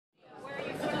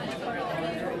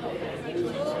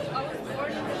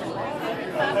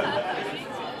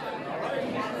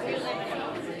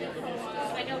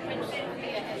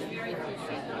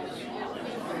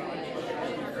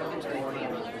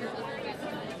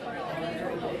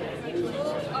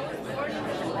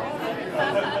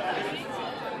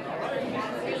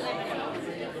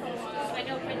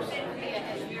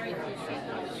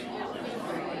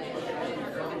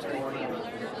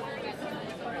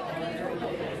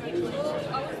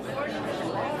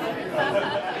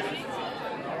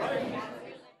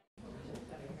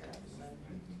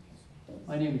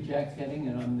name is Jack Ketting,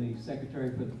 and I'm the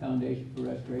Secretary for the Foundation for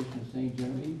Restoration of St.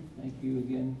 Genevieve. Thank you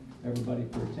again, everybody,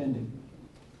 for attending.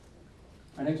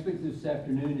 Our next speaker this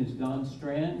afternoon is Don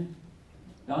Strand.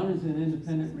 Don is an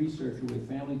independent researcher with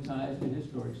family ties to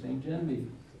historic St. Genevieve.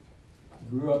 He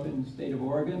grew up in the state of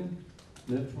Oregon,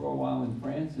 lived for a while in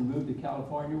France, and moved to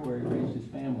California where he raised his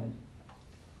family.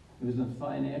 He was in the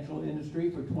financial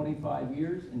industry for 25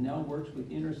 years and now works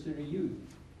with inner city youth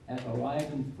at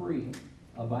Alive and Free,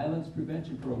 a violence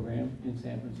prevention program in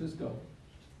San Francisco.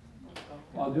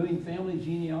 While doing family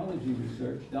genealogy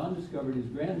research, Don discovered his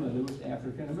grandmother was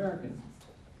African American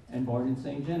and born in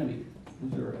St. Genevieve,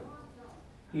 Missouri.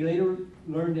 He later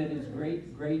learned that his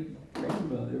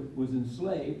great-great-grandmother was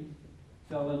enslaved,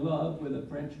 fell in love with a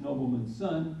French nobleman's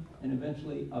son, and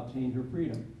eventually obtained her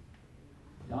freedom.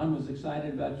 Don was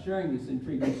excited about sharing this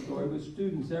intriguing story with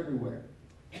students everywhere.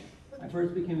 I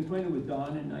first became acquainted with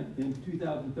Don in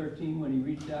 2013 when he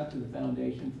reached out to the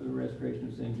Foundation for the Restoration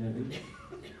of St. Genevieve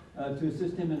to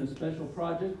assist him in a special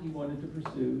project he wanted to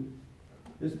pursue.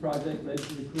 This project led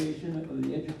to the creation of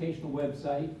the educational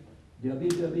website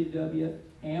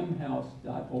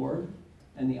www.amhouse.org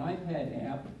and the iPad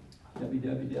app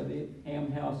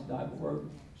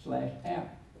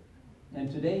www.amhouse.org/app,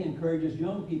 and today encourages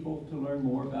young people to learn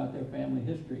more about their family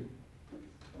history.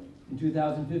 In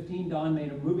 2015, Don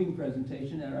made a moving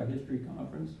presentation at our history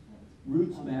conference,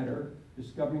 Roots Matter,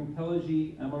 Discovering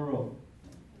Pélagie Amoureux.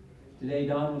 Today,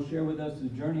 Don will share with us the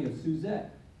journey of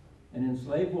Suzette, an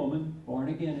enslaved woman born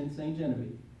again in St.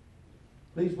 Genevieve.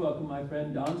 Please welcome my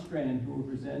friend Don Strand, who will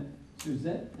present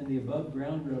Suzette and the Above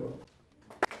Ground Railroad.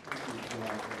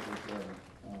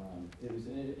 It was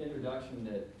an introduction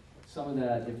that some of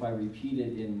that, if I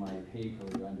repeated in my paper,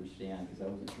 you understand, because I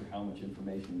wasn't sure how much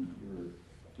information you were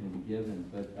going to be given.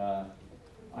 But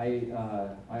I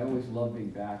always love being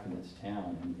back in this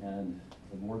town, and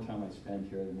the more time I spend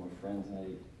here, the more friends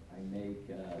I make,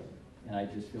 and I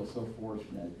just feel so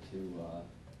fortunate to,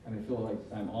 I feel like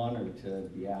I'm honored to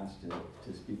be asked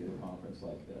to speak at a conference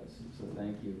like this, so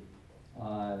thank you.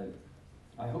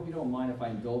 I hope you don't mind if I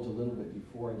indulge a little bit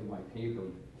before I do my paper.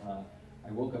 I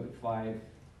woke up at 5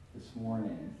 this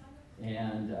morning,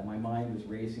 and my mind was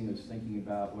racing. I was thinking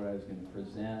about what I was going to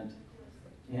present,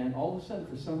 and all of a sudden,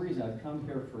 for some reason, I've come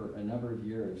here for a number of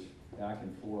years, back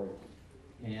and forth,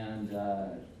 and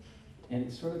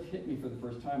it sort of hit me for the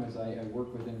first time as I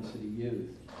work with inner city youth,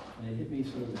 and it hit me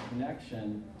sort of the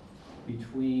connection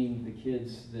between the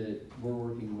kids that we're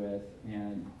working with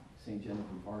and St.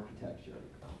 Genevieve architecture.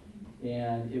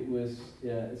 And it was,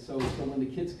 so when the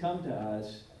kids come to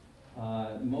us,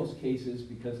 in most cases,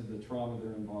 because of the trauma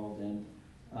they're involved in,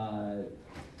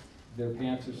 their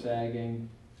pants are sagging,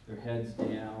 their heads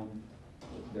down,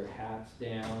 their hats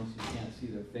down, so you can't see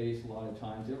their face a lot of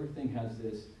times. Everything has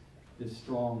this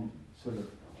strong sort of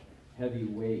heavy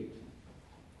weight.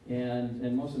 And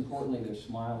most importantly, their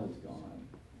smile is gone.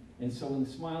 And so when the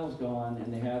smile is gone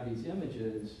and they have these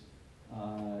images,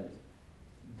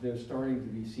 they're starting to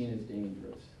be seen as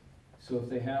dangerous. So if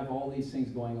they have all these things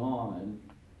going on,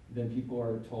 then people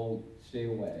are told, stay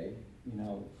away,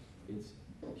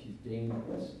 she's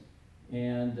dangerous.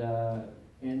 And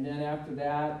then after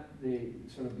that, they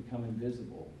sort of become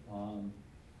invisible.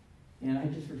 And I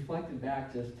just reflected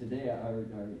back just today, or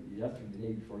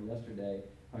yesterday, before yesterday,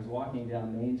 I was walking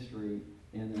down Main Street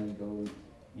and then go,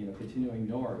 continuing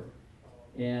north.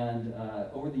 And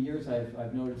over the years,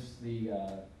 I've noticed the,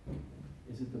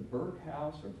 is it the Burke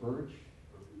House or Birch?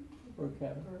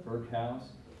 Burke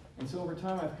House. And so over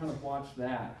time, I've kind of watched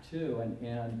that too.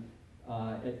 And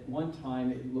at one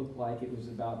time, it looked like it was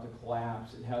about to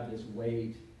collapse. It had this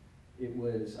weight. It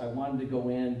was, I wanted to go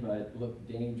in, but it looked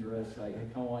dangerous. I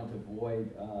kind of wanted to avoid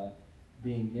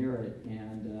being near it.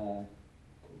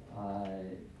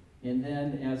 And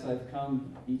then as I've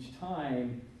come each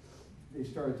time, they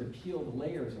started to peel the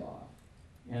layers off.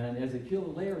 And as they peel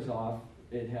the layers off,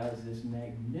 it has this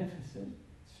magnificent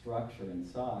structure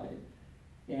inside.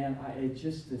 And it's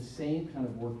just the same kind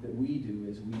of work that we do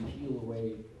is we peel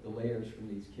away the layers from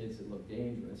these kids that look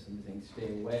dangerous and saying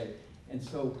stay away. And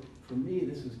so for me,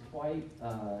 this is quite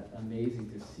amazing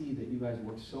to see that you guys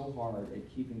work so hard at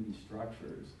keeping these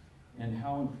structures and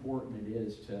how important it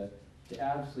is to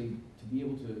absolutely to be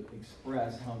able to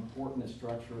express how important the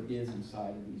structure is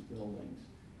inside of these buildings.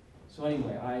 So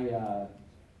anyway, I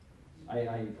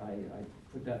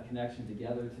put that connection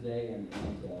together today, and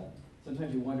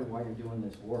sometimes you wonder why you're doing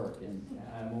this work, and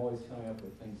I'm always coming up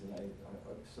with things that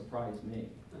surprise me.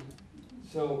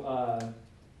 So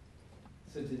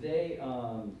today, I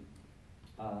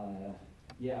want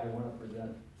to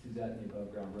present Suzette and the Above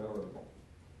Ground Railroad.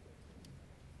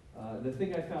 The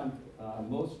thing I found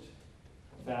most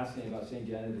fascinating about St.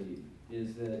 Genevieve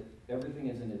is that everything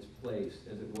is in its place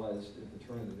as it was at the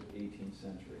turn of the 18th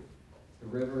century. The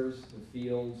rivers, the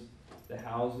fields, the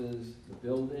houses, the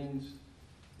buildings,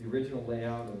 the original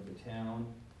layout of the town,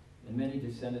 and many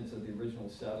descendants of the original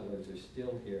settlers are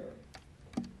still here.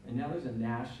 And now there's a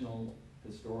national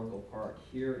historical park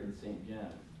here in St.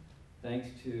 Gen, thanks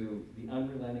to the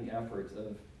unrelenting efforts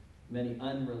of many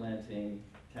unrelenting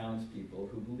townspeople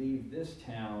who believe this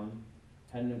town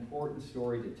had an important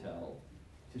story to tell,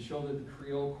 to show that the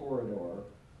Creole corridor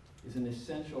is an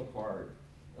essential part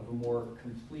of a more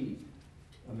complete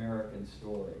American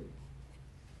story.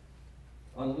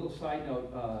 On a little side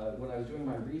note, when I was doing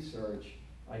my research,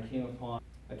 I came upon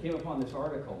this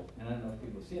article, and I don't know if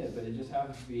people have seen it, but it just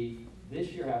happens to be, this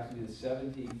year has to be the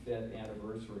 75th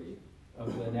anniversary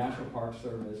of the National Park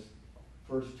Service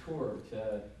first tour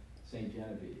to St.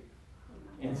 Genevieve.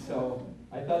 And so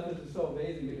I thought this was so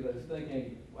amazing because I was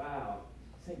thinking, wow,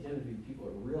 St. Genevieve people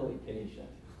are really patient.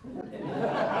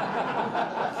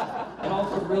 And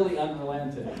also really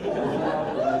unrelenting.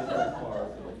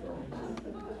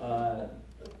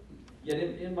 Yet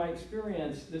in my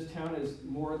experience, this town is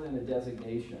more than a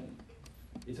designation.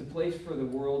 It's a place for the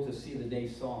world to see the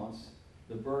naissance,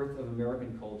 the birth of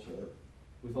American culture,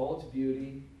 with all its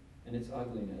beauty and its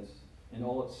ugliness, and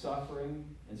all its suffering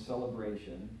and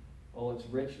celebration, all its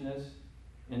richness,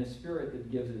 and a spirit that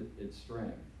gives it its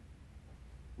strength.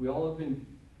 We all have been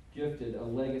gifted a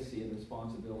legacy and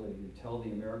responsibility to tell the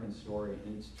American story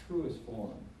in its truest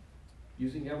form,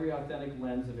 using every authentic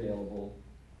lens available,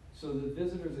 so the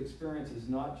visitor's experience is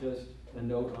not just a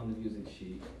note on the music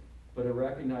sheet, but a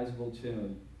recognizable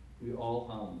tune we all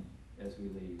hum as we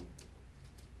leave.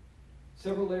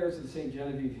 Several layers of St.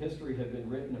 Genevieve history have been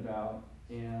written about,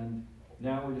 and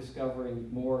now we're discovering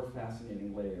more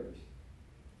fascinating layers.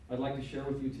 I'd like to share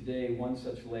with you today one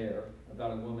such layer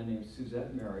about a woman named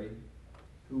Suzette Mary,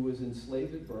 who was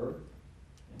enslaved at birth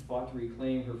and fought to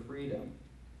reclaim her freedom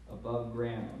above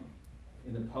ground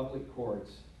in the public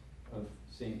courts of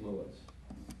St. Louis,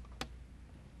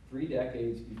 3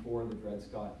 decades before the Dred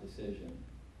Scott decision.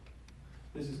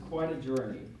 This is quite a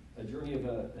journey of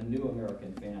a new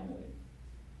American family.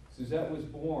 Suzette was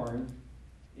born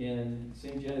in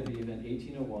St. Genevieve in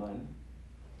 1801.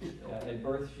 At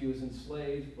birth, she was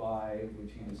enslaved by,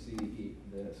 which you can see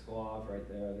the squaws right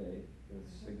there,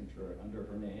 the signature under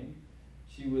her name.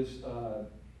 She was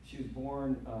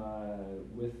born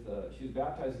she was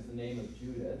baptized as the name of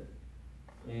Judith,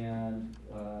 and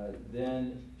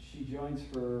then she joins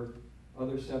her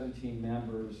other 17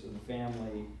 members of the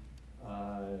family,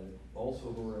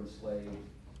 also who were enslaved,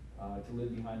 to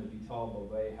live behind the Vital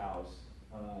Beauvais house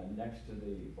next to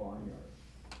the barnyard.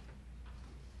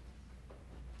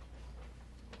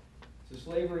 So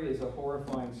slavery is a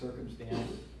horrifying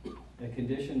circumstance, a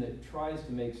condition that tries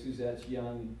to make Suzette's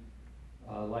young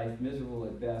life miserable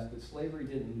at best, but slavery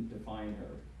didn't define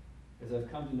her. As I've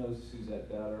come to know Suzette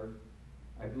better,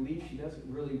 I believe she doesn't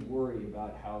really worry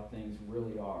about how things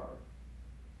really are.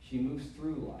 She moves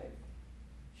through life.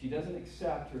 She doesn't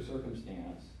accept her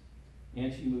circumstance,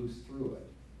 and she moves through it.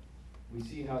 We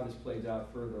see how this plays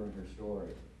out further in her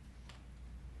story.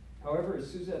 However,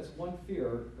 Suzette's one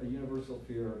fear, a universal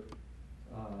fear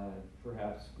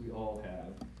perhaps we all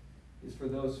have, is for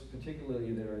those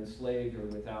particularly that are enslaved or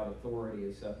without authority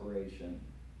is separation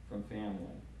from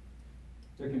family.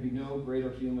 There can be no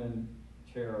greater human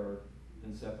terror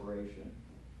than separation.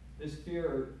 This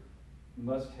fear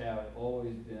must have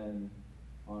always been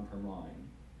on her mind.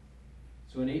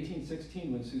 So in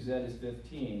 1816, when Suzette is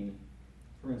 15,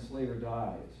 her enslaver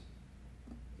dies.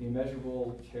 The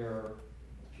immeasurable terror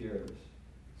appears.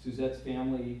 Suzette's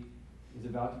family is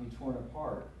about to be torn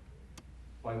apart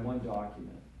by one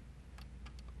document.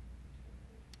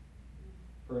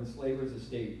 Her enslaver's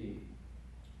estate deed.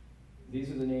 These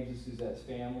are the names of Suzette's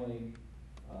family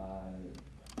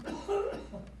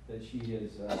that she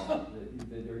is,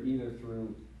 that are either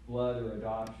through blood or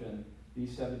adoption.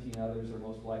 These 17 others are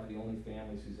most likely the only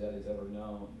family Suzette has ever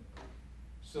known.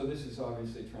 So this is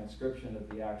obviously a transcription of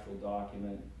the actual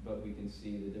document, but we can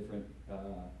see the different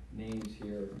names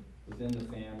here within the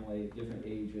family, different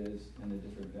ages, and the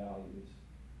different values.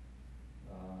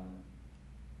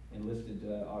 And listed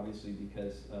obviously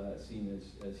because seen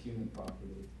as human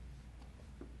property.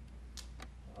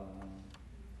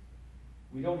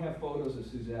 We don't have photos of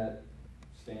Suzette's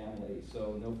family,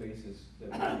 so no faces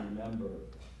that we can remember.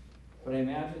 But I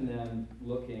imagine them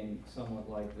looking somewhat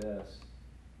like this.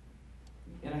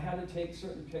 And I had to take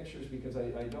certain pictures because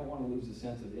I don't want to lose the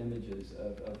sense of images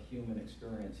of human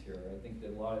experience here. I think that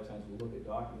a lot of times we look at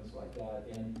documents like that,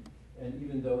 and And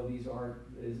even though these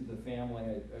isn't the family,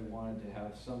 I wanted to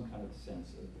have some kind of sense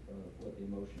of what the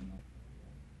emotion might be.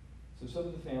 So some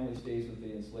of the family stays with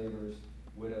the enslavers,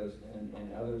 widows,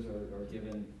 and others are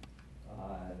given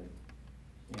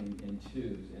in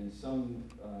twos. And some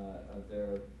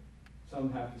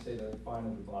some have to say their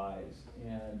final goodbyes.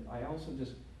 And I also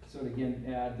just sort of again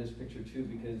add this picture too,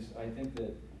 because I think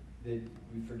that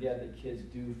we forget that kids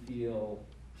do feel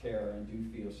terror and do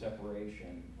feel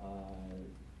separation.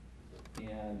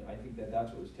 And I think that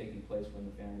that's what was taking place when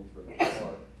the families were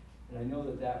apart. And I know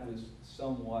that was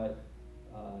somewhat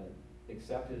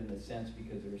accepted in a sense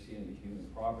because they were seeing the human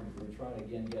property. We were trying to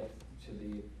again get to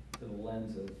the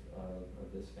lens of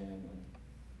this family.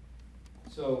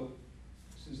 So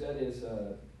Suzette is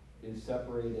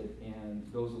separated and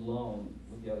goes alone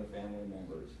with the other family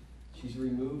members. She's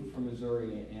removed from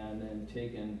Missouri and then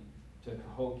taken to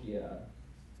Cahokia.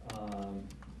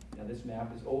 Now this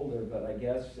map is older, but I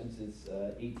guess since it's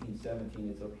 1817,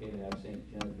 it's okay to have St.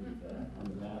 Genevieve on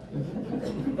the map.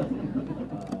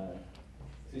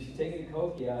 So she's taken to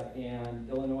Cahokia and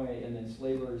Illinois, and then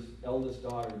Slaver's eldest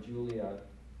daughter, Julia,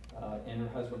 and her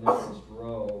husband, Nicholas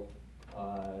Rowe,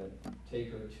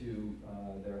 take her to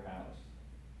their house.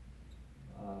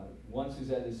 Once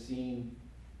Suzette is seen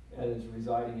as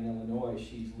residing in Illinois,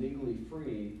 she's legally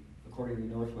free, according to the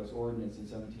Northwest Ordinance in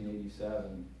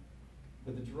 1787.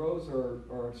 But the Droz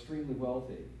are extremely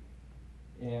wealthy.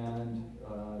 And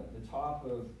the top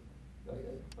of,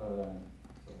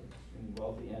 extremely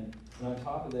wealthy. And on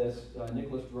top of this,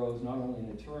 Nicholas Droz is not only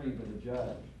an attorney, but a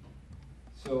judge.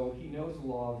 So he knows the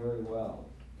law very well.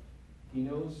 He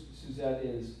knows Suzette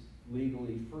is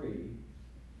legally free,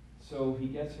 so he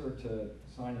gets her to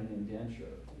sign an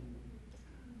indenture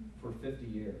for 50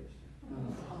 years.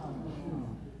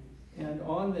 And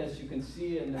on this, you can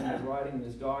see in writing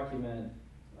this document,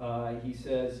 he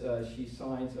says she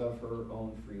signs of her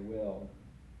own free will.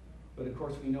 But of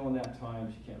course, we know in that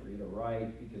time she can't read or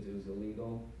write because it was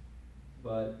illegal.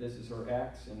 But this is her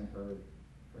ex and her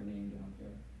name down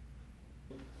here.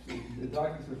 The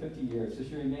document's for 50 years, so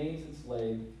she remains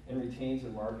enslaved and retains her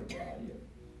market value.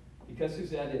 Because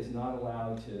Suzette is not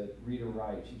allowed to read or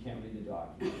write, she can't read the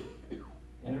document.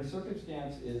 And her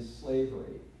circumstance is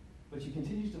slavery. But she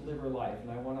continues to live her life,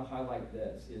 and I want to highlight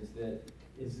this,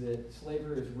 is that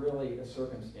slavery is really a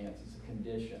circumstance, it's a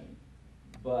condition.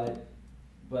 But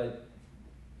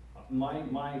my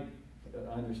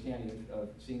understanding of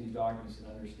seeing these documents and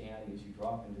understanding as you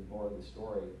drop into more of the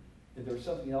story, that there was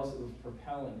something else that was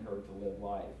propelling her to live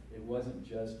life. It wasn't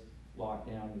just locked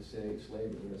down to say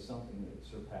slavery, there was something that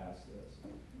surpassed this.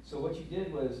 So what she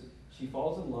did was, she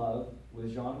falls in love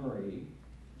with John Murray,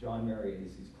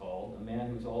 as he's called, a man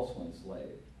who's also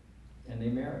enslaved, and they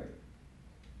marry.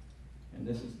 And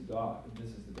this is the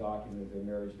document, their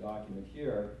marriage document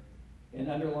here. And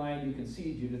underlined, you can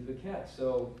see Judith Paquette.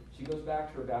 So she goes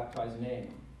back to her baptized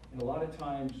name. And a lot of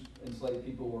times, enslaved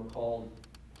people were called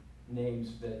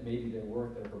names that maybe they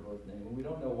weren't their birth name. And we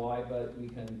don't know why, but we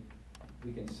can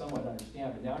somewhat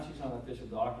understand. But now she's on an official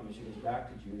document. She goes back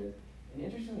to Judith. And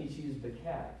interestingly, she is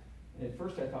Paquette. And at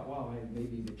first I thought, wow,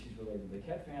 maybe that she's related to the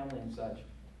Paquette family and such.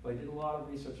 But I did a lot of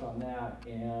research on that.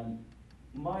 And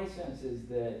my sense is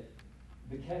that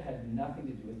Paquette had nothing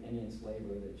to do with any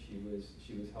enslaver that she was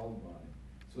held by.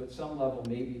 So at some level,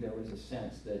 maybe there was a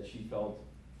sense that she felt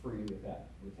free with that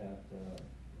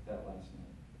last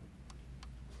name.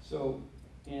 So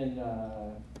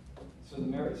so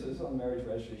this is on the marriage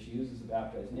registry. She uses the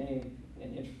baptized name,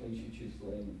 and interestingly, she chooses the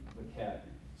name Paquette.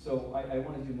 So I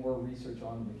want to do more research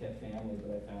on the Paquette family,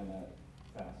 but I found that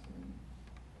fascinating.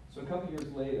 So a couple years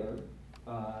later,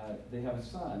 they have a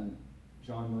son,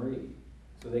 John Murray.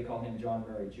 So they call him John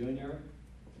Murray Jr.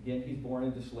 Again, he's born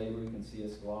into slavery. You can see a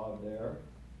Slav there.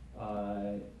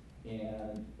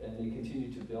 And they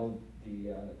continue to build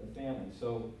the family.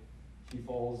 So she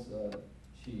falls,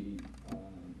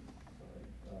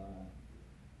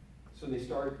 so they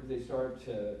start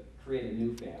to create a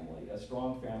new family, a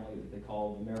strong family that they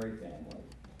call the Murray family.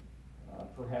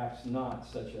 Perhaps not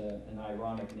such an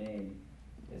ironic name,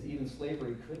 as even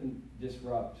slavery couldn't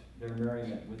disrupt their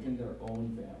merriment within their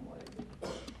own family.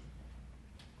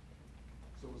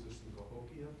 So was this in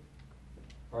Cahokia?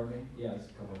 Pardon me? Yes,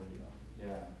 Cahokia.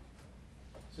 Yeah.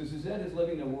 So Suzette is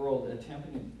living in a world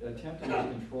attempting to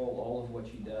control all of what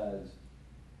she does,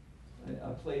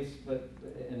 a place,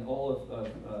 and all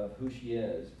of who she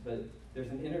is. But there's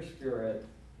an inner spirit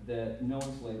that no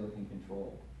enslaver can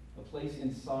control, a place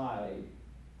inside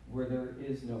where there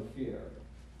is no fear.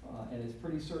 And it's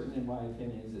pretty certain, in my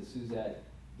opinion, is that Suzette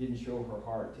didn't show her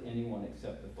heart to anyone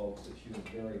except the folks that she was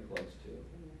very close to.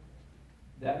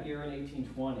 That year in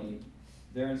 1820,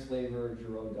 their enslaver,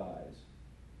 Giroux, dies.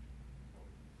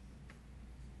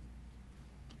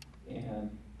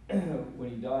 And when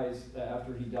he dies,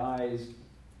 after he dies,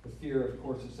 the fear, of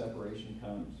course, of separation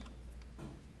comes.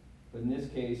 But in this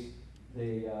case,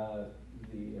 the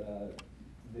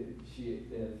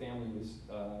family was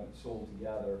sold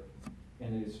together,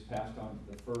 and it is passed on to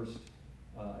the first,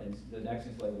 and the next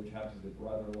enslaver, which happens to be the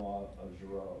brother-in-law of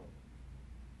Giroux.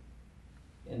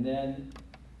 And then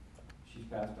she's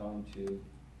passed on to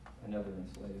another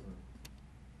enslaver.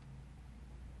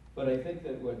 But I think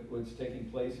that what's taking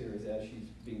place here is as she's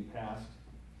being passed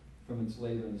from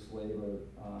enslaver to enslaver,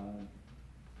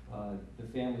 the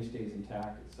family stays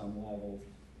intact at some level,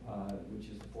 which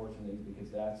is the fortunate thing,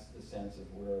 because that's the sense of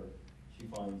where she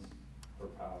finds her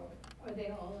power. Are they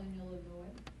all in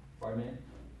Illinois? Pardon me?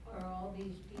 Are all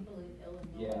these people in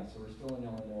Illinois? Yeah, so we're still in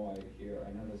Illinois here.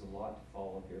 I know there's a lot to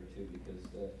follow here too, because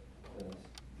the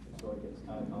story gets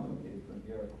kind of complicated from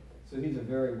here. So he's a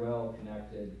very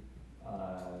well-connected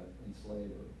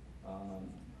enslaver.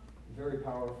 Very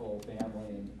powerful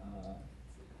family,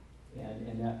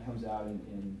 and that comes out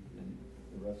in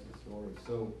the rest of the story.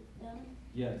 So,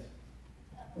 yes.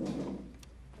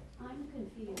 I'm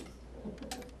confused.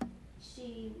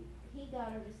 He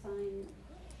got her to sign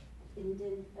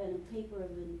a paper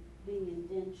of being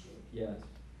indentured. Yes.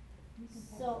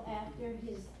 So after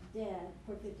his death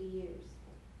for 50 years.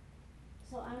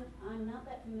 So I'm not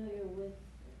that familiar with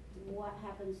what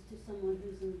happens to someone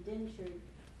who's indentured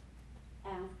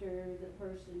after the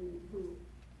person who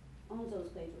owns those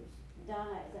papers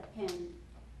dies.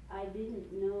 I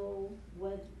didn't know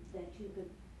that you could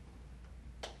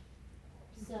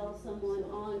sell someone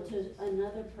on to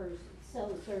another person, sell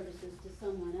the services to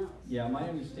someone else. Yeah, my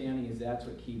understanding is that's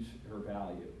what keeps her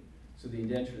value. So the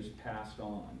indenture is passed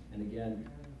on. And again,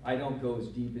 I don't go as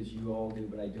deep as you all do,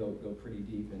 but I do go pretty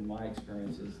deep. And my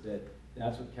experience is that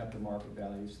that's what kept the market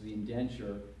value. So the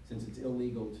indenture, since it's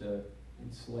illegal to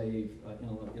enslave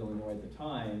Illinois at the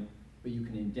time, but you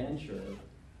can indenture,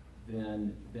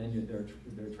 then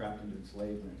they're trapped into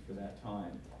enslavement for that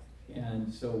time.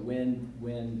 And so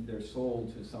when they're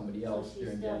sold to somebody else, So she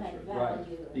they're still had indentured.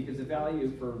 value. Right. Because the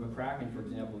value for McCracken, for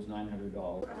example, was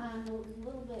 $900. I'm a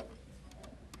little bit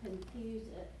confused.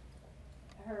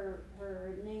 Her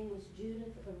name was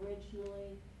Judith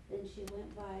originally, then she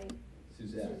went by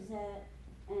Suzette.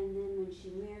 and then when she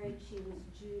married, she was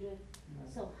Judith.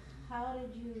 So how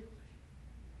did you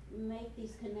make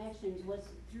these connections? Was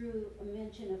it through a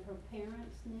mention of her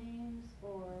parents' names,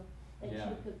 or that Yeah.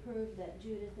 you could prove that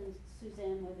Judith and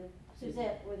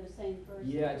Suzette were the same person?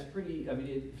 Yeah, it's pretty, I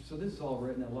mean, so this is all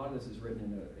written, a lot of this is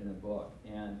written in a book,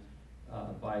 and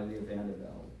by Leah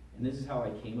Vandervelde. And this is how I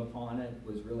came upon it,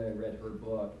 was really I read her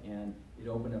book, and it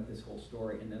opened up this whole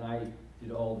story. And then I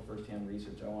did all the first-hand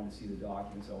research. I wanted to see the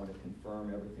documents. I wanted to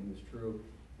confirm everything was true.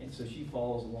 And so she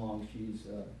follows along. She's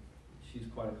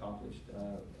quite accomplished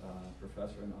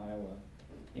professor in Iowa.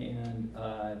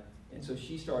 And so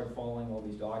she started following all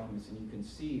these documents, and you can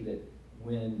see that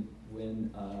when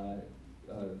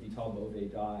Vital Beauvais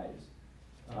dies,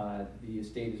 the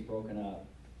estate is broken up,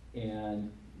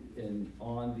 and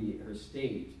on her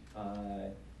estate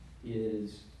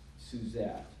is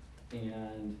Suzette,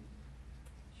 and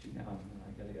now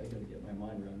I gotta get my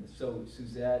mind around this. So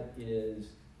Suzette is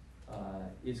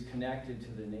connected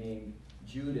to the name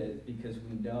Judith because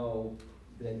we know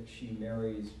that she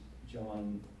marries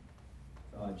John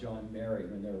Mary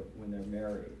when they're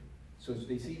married. So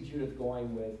they see Judith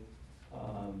going with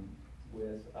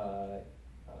shoot, I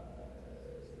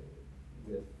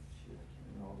can't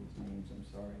remember all these names. I'm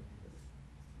sorry.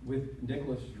 With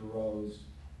Nicholas Giroux's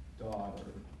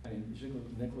daughter,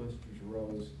 Nicholas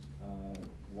Giroux's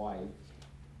wife,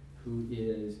 who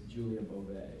is Julia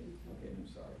Beauvais. Okay, I'm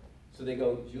sorry. So they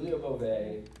go Julia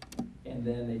Beauvais, and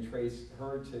then they trace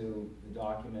her to the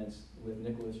documents with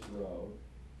Nicholas Giroux.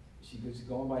 She goes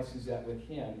going by Suzette with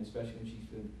him, especially when she's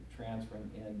been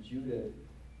transferring, and Judith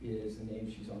is the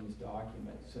name she's on these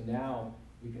documents. So now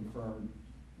we confirm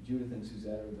Judith and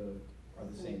Suzette are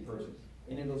the same person.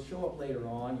 And it'll show up later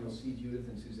on. You'll see Judith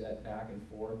and Suzette back and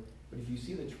forth. But if you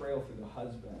see the trail through the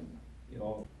husband,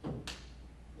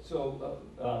 So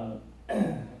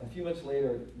a few months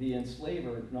later, the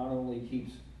enslaver not only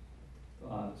keeps.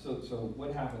 So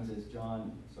what happens is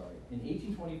in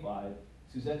 1825,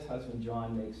 Suzette's husband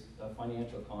John makes a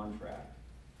financial contract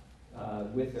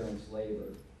with their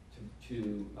enslaver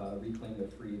to reclaim their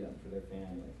freedom for their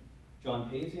family. John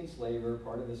pays the enslaver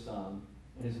part of the sum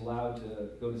and is allowed to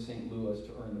go to St. Louis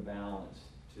to earn the balance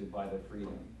to buy their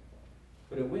freedom.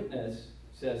 But a witness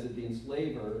says that the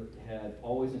enslaver had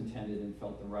always intended and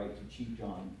felt the right to cheat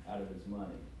John out of his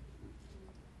money.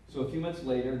 So a few months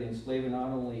later, the enslaver not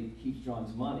only keeps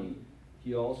John's money,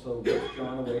 he also gets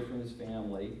John away from his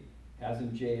family, has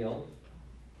him jailed,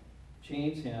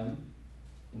 chains him,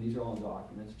 and these are all in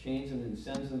documents, chains him and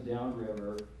sends him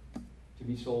downriver to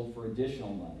be sold for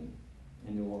additional money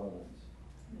in New Orleans.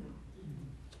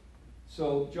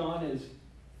 So John is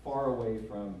far away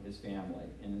from his family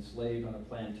and enslaved on a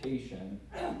plantation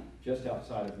just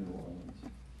outside of New Orleans.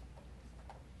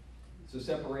 So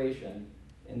separation,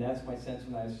 and that's my sense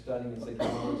when I was studying, it's like I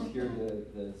always hear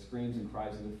the screams and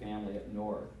cries of the family up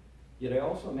north. Yet I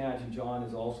also imagine John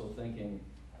is also thinking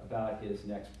about his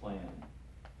next plan.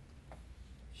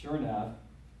 Sure enough,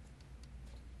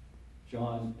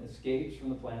 John escapes from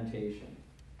the plantation.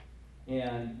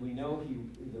 And we know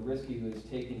the risk he was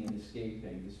taking in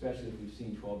escaping, especially if we've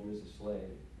seen 12 Years a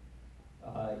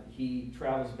Slave. He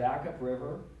travels back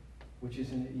upriver, which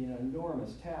is an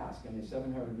enormous task. I mean,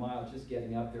 700 miles just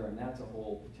getting up there, and that's a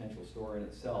whole potential story in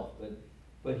itself.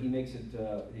 But he makes it,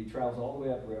 he travels all the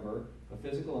way upriver, a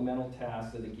physical and mental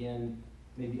task that, again,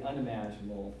 may be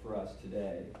unimaginable for us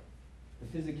today.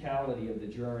 The physicality of the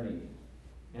journey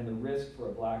and the risk for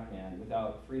a black man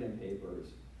without freedom papers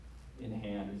in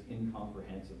hand is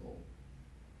incomprehensible.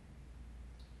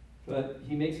 But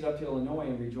he makes it up to Illinois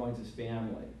and rejoins his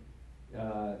family,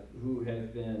 who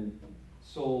have been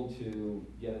sold to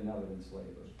yet another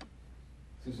enslaver.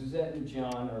 So Suzette and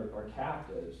John are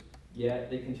captives, yet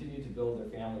they continue to build their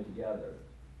family together.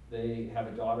 They have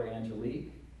a daughter,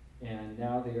 Angelique, and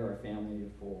now they are a family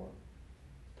of 4.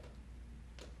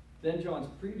 Then John's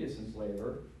previous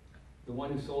enslaver, the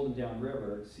one who sold him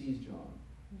downriver, sees John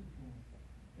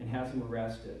and has him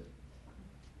arrested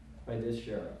by this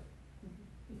sheriff.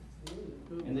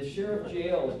 And the sheriff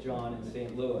jails John in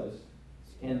St. Louis,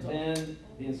 and then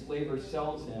the enslaver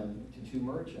sells him to 2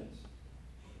 merchants.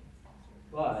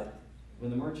 But when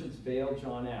the merchants bail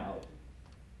John out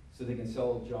so they can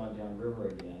sell John downriver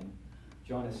again,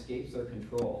 John escapes their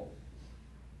control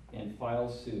and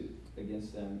files suit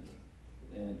against them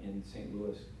in St.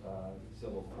 Louis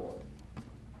civil court.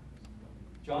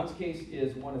 John's case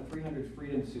is one of 300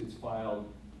 freedom suits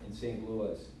filed in St.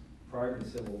 Louis prior to the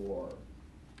Civil War.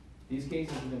 These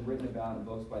cases have been written about in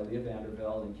books by Leah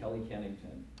Vandervelde and Kelly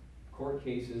Kennington, court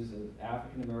cases of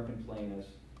African American plaintiffs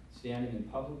standing in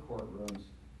public courtrooms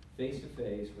face to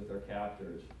face with their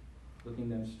captors, looking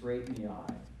them straight in the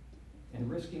eye, and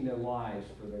risking their lives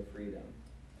for their freedom.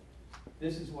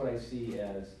 This is what I see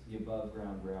as the above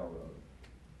ground railroad,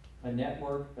 a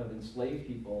network of enslaved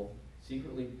people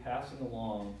secretly passing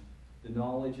along the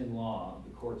knowledge and law of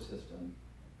the court system,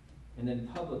 and then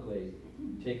publicly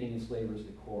taking enslavers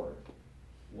to court,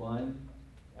 one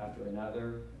after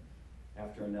another,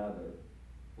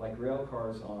 like rail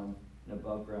cars on an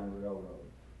above-ground railroad,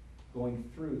 going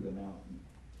through the mountain.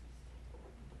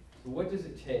 So what does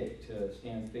it take to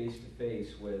stand face to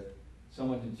face with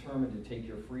someone determined to take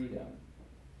your freedom,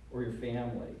 or your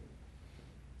family,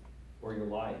 or your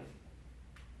life?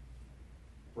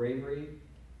 Bravery,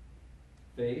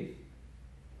 faith,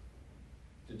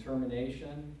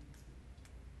 determination,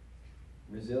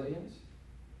 resilience.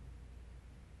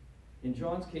 In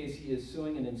John's case, he is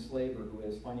suing an enslaver who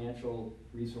has financial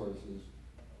resources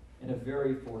and a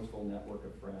very forceful network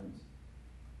of friends.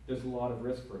 There's a lot of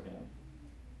risk for him.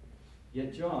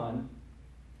 Yet John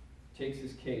takes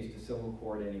his case to civil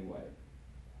court anyway.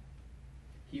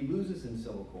 He loses in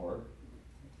civil court,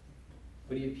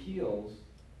 but he appeals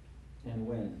and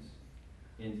wins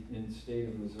in the state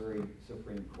of Missouri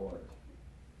Supreme Court.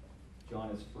 John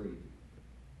is free.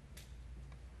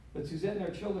 But Suzette and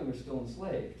her children are still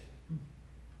enslaved.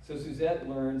 So Suzette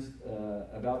learns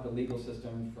about the legal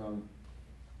system from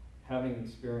having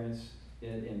experienced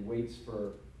it and waits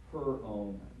for her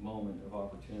own moment of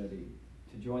opportunity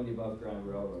to join the above-ground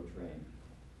railroad train,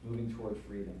 moving toward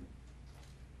freedom.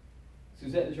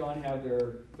 Suzette and John have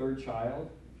their 3rd child.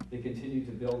 They continue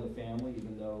to build a family,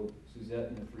 even though Suzette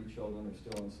and her 3 children are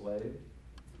still enslaved.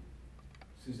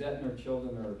 Suzette and her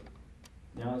children are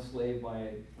now enslaved by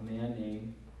a man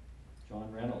named John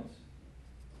Reynolds,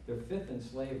 their 5th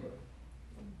enslaver.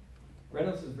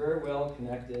 Reynolds is a very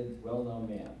well-connected, well-known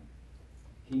man.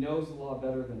 He knows the law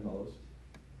better than most.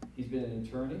 He's been an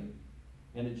attorney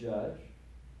and a judge.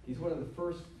 He's one of the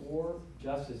first 4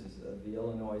 justices of the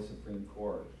Illinois Supreme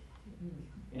Court.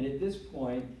 And at this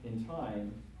point in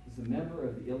time, he's a member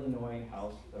of the Illinois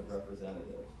House of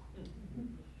Representatives.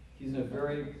 He's in a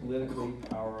very politically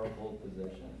powerful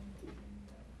position.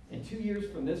 And 2 years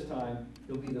from this time,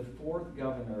 he'll be the 4th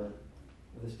governor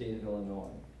of the state of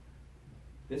Illinois.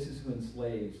 This is who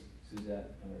enslaves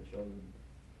Suzette and her children.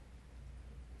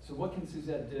 So what can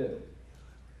Suzette do?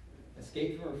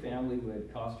 Escape from her family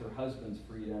would cost her husband's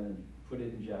freedom and put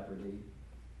it in jeopardy.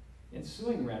 And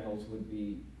suing Reynolds would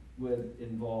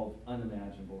involve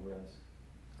unimaginable risk.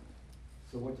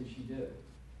 So what did she do?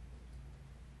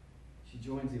 She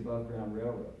joins the Above Ground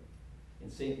Railroad in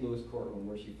St. Louis courtroom,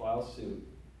 where she files suit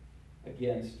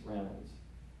against Reynolds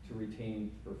to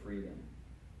retain her freedom.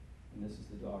 And this is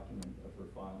the document of her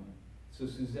filing. So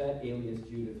Suzette, alias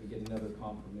Judith, we get another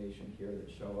confirmation here that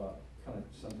show up. Kind of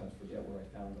sometimes forget where I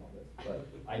found all this, but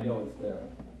I know it's there.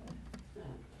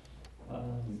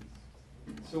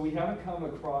 So we haven't come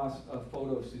across a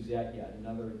photo of Suzette yet,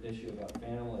 another issue about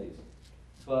families.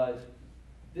 But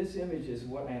this image is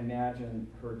what I imagine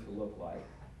her to look like.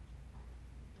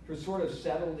 Her sort of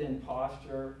settled in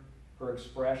posture, her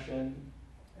expression.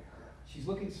 She's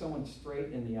looking someone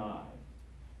straight in the eye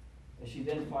as she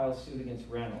then files suit against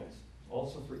Reynolds,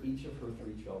 also for each of her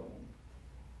 3 children.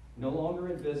 No longer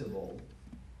invisible,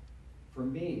 for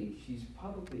me, she's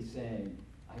publicly saying,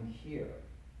 I'm here.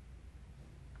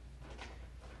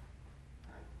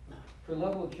 Her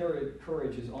level of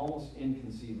courage is almost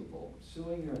inconceivable.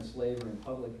 Suing your enslaver in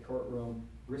public courtroom,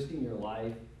 risking your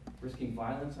life, risking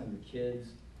violence on your kids,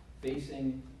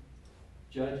 facing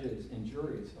judges and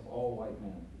juries of all white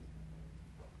men.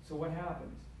 So what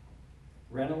happens?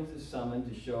 Reynolds is summoned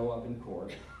to show up in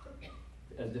court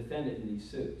as defendant in these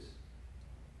suits.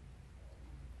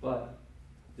 But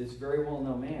this very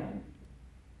well-known man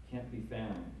can't be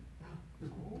found.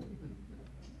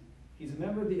 He's a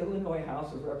member of the Illinois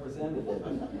House of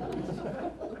Representatives,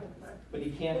 but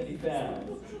he can't be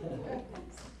found.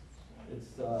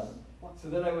 So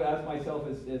then I would ask myself,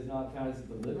 is not found, is it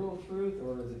the literal truth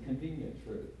or is it convenient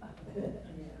truth?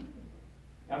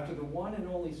 After the one and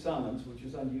only summons, which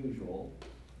is unusual,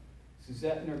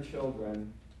 Suzette and her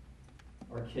children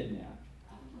are kidnapped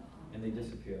and they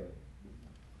disappear.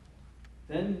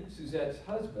 Then Suzette's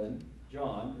husband,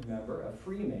 John, remember, a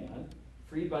free man,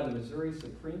 freed by the Missouri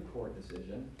Supreme Court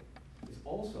decision, is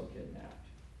also kidnapped.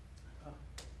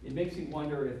 It makes me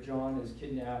wonder if John is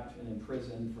kidnapped and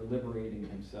imprisoned for liberating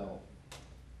himself.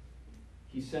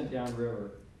 He's sent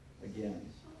downriver again.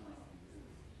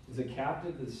 Is a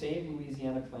captive to the same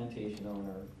Louisiana plantation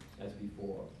owner as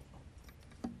before.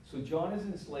 So John is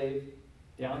enslaved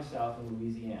down south in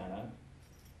Louisiana,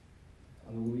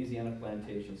 on the Louisiana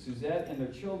plantation. Suzette and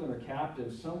their children are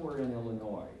captive somewhere in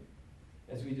Illinois,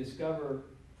 as we discover,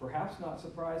 perhaps not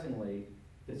surprisingly,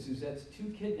 that Suzette's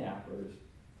 2 kidnappers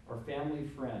are family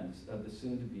friends of the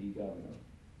soon-to-be governor.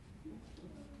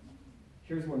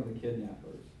 Here's one of the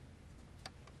kidnappers.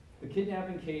 The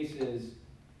kidnapping case is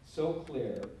so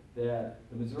clear that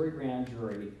the Missouri grand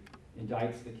jury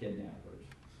indicts the kidnappers.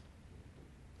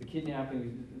 The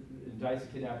kidnapping indicts the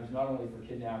kidnappers not only for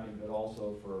kidnapping, but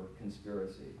also for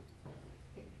conspiracy.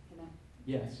 Can I?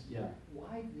 Yes, yeah.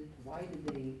 Why did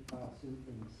they file suit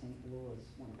in St. Louis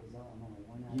when it was Illinois?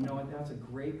 Why not? You know what, that's a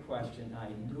great question. I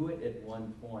knew it at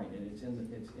one point, and it's in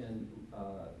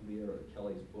Leah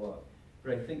Kelly's book.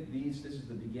 But I think this is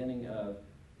the beginning of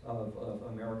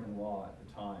American law at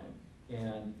the time.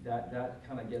 And that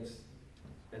kind of gets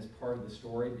as part of the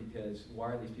story, because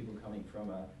why are these people coming from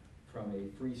a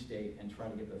free state and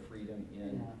trying to get their freedom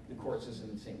in the court system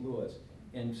in St. Louis?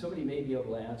 And somebody may be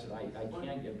able to answer. I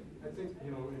can't give. I think,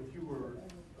 if you were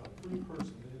a free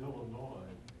person in Illinois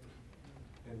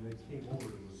and they came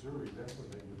over to Missouri, that's when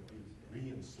they would be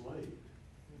re-enslaved.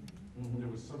 Mm-hmm. There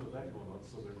was some of that going on,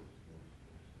 so they're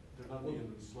not being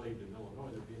enslaved in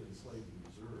Illinois, they're being enslaved in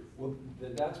Missouri. Well,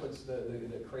 that's what's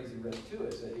the crazy risk too,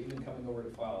 is that even coming over to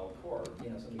file a court,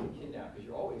 somebody get kidnapped, because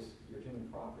you're human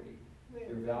property.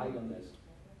 Your value in this.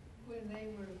 When they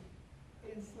were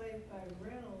enslaved by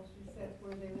Reynolds, you said,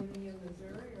 were they living in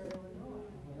Missouri or Illinois?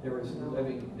 They were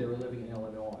living in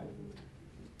Illinois.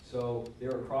 So they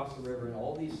were across the river, and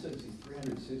all these suits, these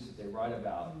 300 suits that they write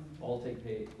about, all take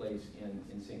place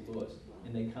in St. Louis,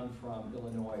 and they come from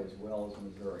Illinois as well as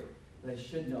Missouri. But I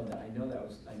should know that. I know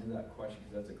that question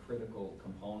because that's a critical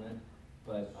component.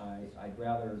 But I'd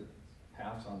rather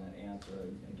pass on that answer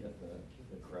and get the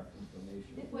correct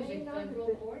information. Was it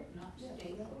federal court, not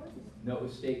state court? No, it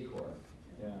was state court.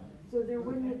 Yeah. So there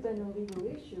wouldn't have been a legal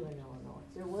issue in Illinois.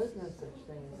 There was no such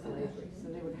thing as slavery. So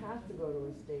they would have to go to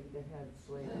a state that had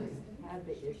slavery, had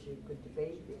the issue, could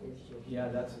debate the issue. Yeah,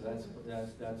 that's a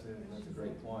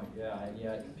great point. Yeah, and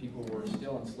yet people were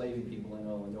still enslaving people in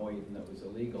Illinois even though it was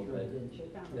illegal. But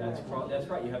that's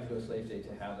right. You have to go to slave state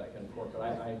to have that kind of court. But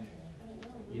I'm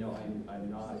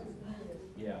not.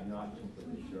 Yeah, I'm not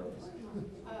completely sure.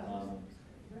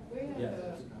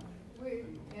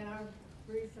 In our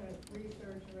research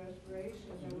and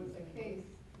restoration, there was a case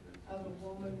of a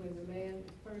woman with a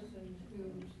person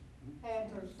whose had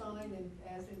her signed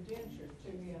as indentured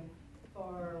to him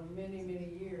for many,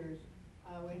 many years.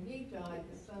 When he died,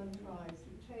 the son tried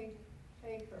to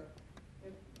take her,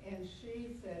 and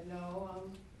she said, "No,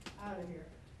 I'm out of here."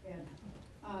 And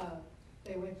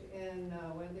they went, and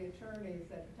one of the attorneys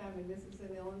at the time, and this is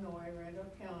in Illinois,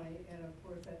 Randolph County, and of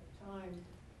course at the time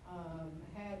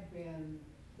had been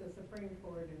the Supreme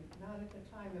Court, and not at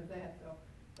the time of that though,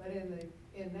 but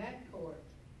in that court,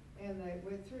 and they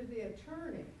went through the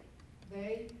attorney.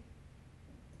 They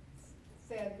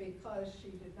said because she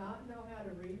did not know how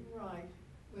to read and write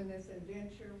when this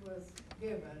indenture was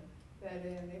given, that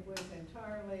it was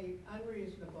entirely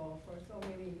unreasonable for so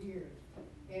many years,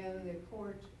 and the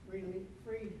court really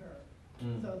freed her.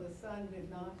 So the son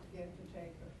did not get to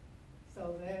take her.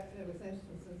 So that, there was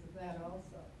instances of that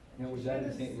also. Now, was that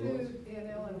in St. Louis? Should have sued in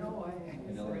Illinois.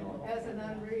 In Illinois. As an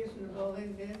unreasonable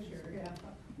indenture, yeah.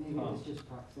 Maybe it was just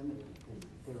proximity, because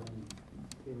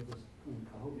they were just in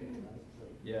Cahokia, right? So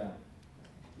Yeah,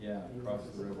 yeah, maybe across it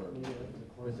was the a- river. maybe it was a But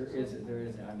closer there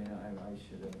is, site. I mean, I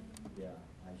should have, yeah,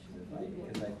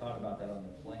 because I thought about that on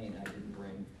the plane, I didn't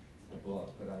bring the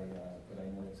book, but I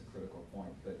know that's a critical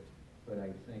point, but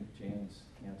I think Jan's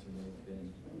answer may have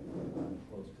been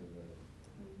close to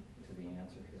the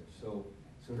answer here. So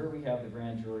here we have the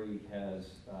grand jury has,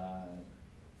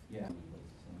 yeah.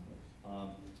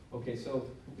 Okay, so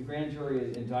the grand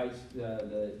jury indicts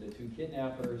the two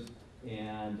kidnappers,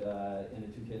 and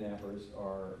the two kidnappers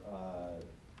are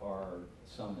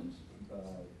summoned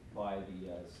by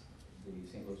the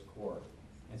St. Louis court.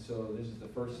 And so this is the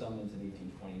first summons in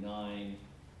 1829,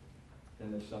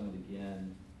 then they're summoned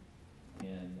again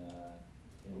in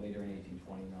later in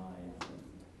 1829,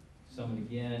 summoned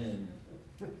again in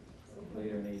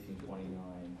later in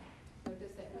 1829. What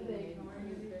does that mean?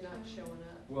 They're not showing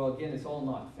up? Well, again, it's all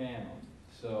not found,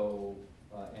 so,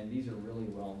 and these are really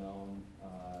well-known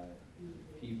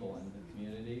people in the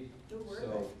community. Who were So,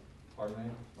 they? pardon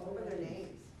me? What were their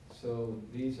names? So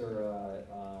these are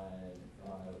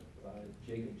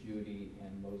Jacob Judy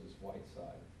and Moses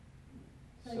Whiteside.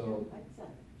 So,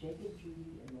 Whiteside, Jacob,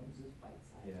 Judy, and Moses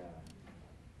Whiteside. yeah.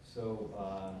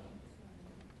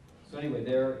 So anyway,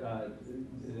 they're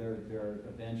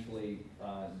eventually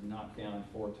not found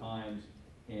 4 times,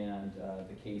 and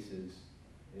the case is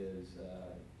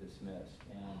dismissed,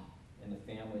 and the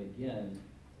family again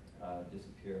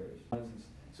disappears.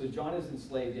 So John is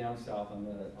enslaved down south on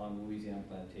the Louisiana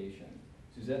plantation.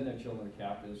 Suzette and their children are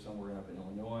captives somewhere up in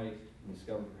Illinois. We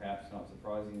discover, perhaps not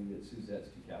surprising, that Suzette's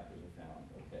 2 captives are found.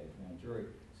 Okay, grand jury.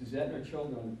 Suzette and her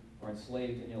children are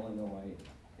enslaved in Illinois,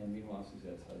 and meanwhile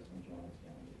Suzette's husband John is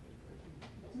down.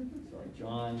 Sorry,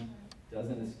 John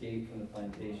doesn't escape from the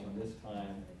plantation this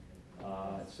time.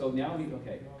 So now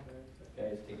okay,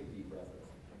 guys, take a deep breath.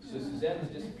 So Suzette has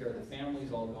disappeared. The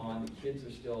family's all gone. The kids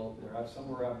are still, they're up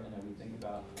somewhere up in, we think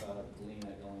about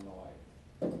Galena, Illinois.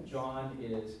 John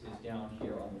is down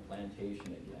here on the plantation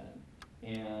again.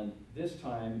 And this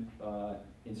time,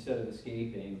 instead of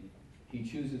escaping, he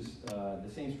chooses the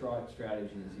same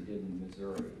strategy as he did in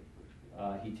Missouri.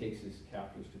 He takes his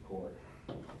captors to court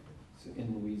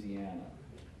in Louisiana.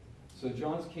 So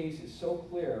John's case is so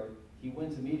clear, he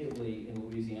wins immediately in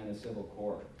Louisiana civil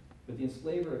court. But the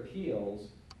enslaver appeals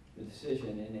the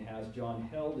decision and has John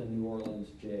held in New Orleans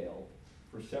jail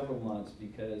for several months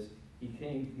because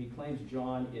he claims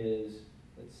John is,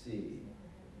 let's see,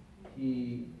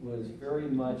 he was very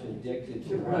much addicted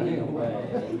to running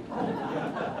away.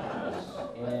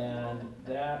 And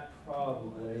that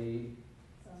probably,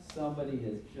 somebody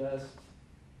has just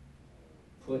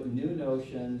put new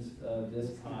notions of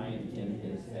this kind in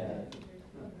his head.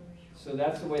 So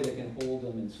that's the way they can hold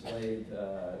him enslaved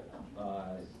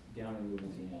down in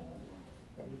Louisiana.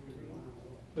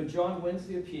 But John wins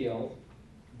the appeal,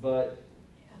 but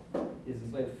his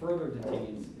enslaver further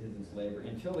detains his enslaver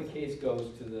until the case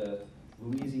goes to the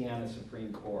Louisiana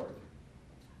Supreme Court.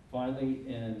 Finally,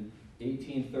 in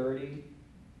 1830,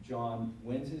 John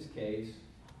wins his case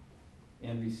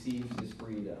and receives his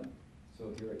freedom.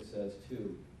 So here it says,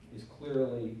 too, is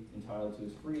clearly entitled to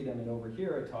his freedom. And over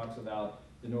here it talks about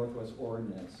the Northwest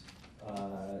Ordinance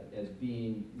as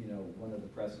being, one of the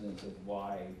precedents of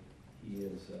why he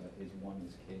is won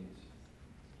his case.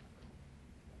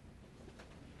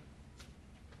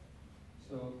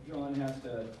 So John has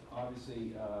to,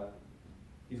 obviously,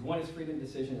 he's won his freedom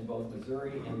decision in both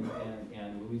Missouri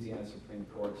and Louisiana Supreme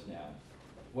Courts now.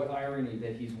 What irony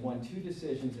that he's won 2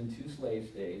 decisions in 2 slave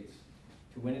states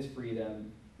to win his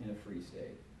freedom in a free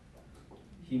state.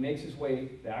 He makes his way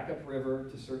back upriver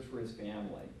to search for his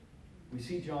family. We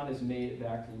see John has made it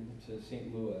back to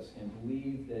St. Louis and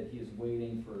believe that he is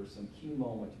waiting for some key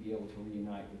moment to be able to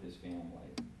reunite with his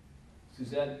family.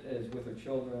 Suzette is with her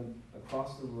children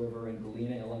across the river in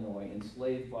Galena, Illinois,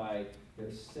 enslaved by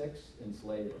their sixth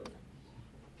enslaver.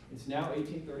 It's now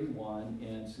 1831,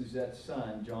 and Suzette's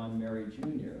son, John Mary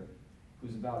Jr.,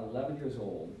 who's about 11 years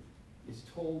old, is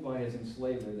told by his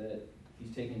enslaver that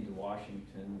he's taken to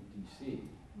Washington, D.C.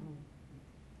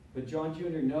 But John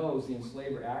Jr. knows the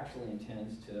enslaver actually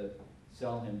intends to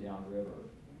sell him downriver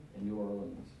in New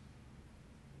Orleans.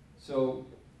 So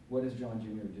what does John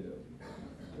Jr. do?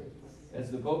 As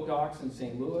the boat docks in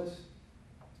St. Louis,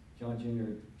 John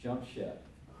Jr. jumps ship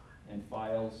and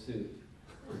files suit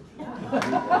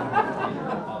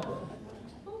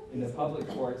in the public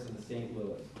courts of the St.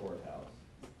 Louis courthouse.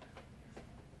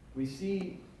 We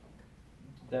see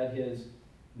that his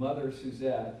mother,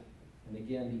 Suzette, and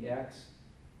again the ex,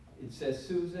 it says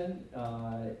Susan,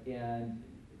 and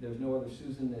there's no other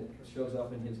Susan that shows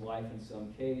up in his life in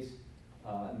some case,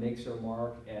 makes her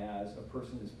mark as a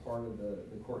person that's part of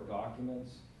the court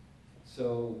documents.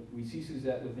 So we see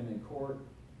Suzette with him in court.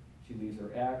 She leaves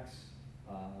her ex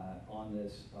on the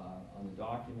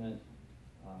document.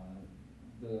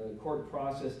 The court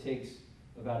process takes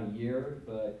about a year,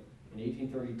 but in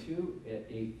 1832, at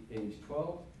age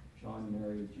 12, John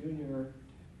Mary Jr.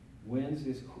 wins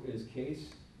his case.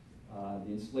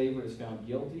 The enslaver is found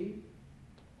guilty.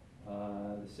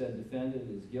 The said defendant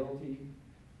is guilty.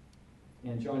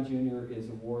 And John Jr. is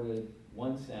awarded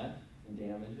 1 cent in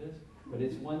damages, but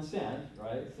it's 1 cent,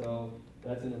 right? So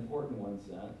that's an important 1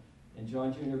 cent. And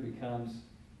John Jr. becomes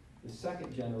the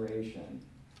second generation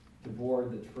to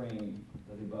board the train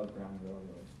of the above-ground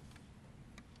railroad.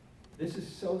 This is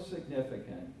so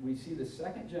significant. We see the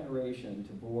second generation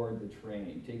to board the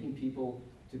train, taking people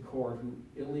to court who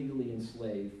illegally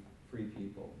enslave free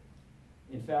people.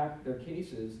 In fact, their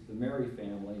cases, the Mary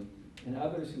family and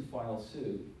others who file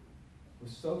suit,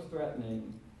 was so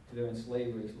threatening to their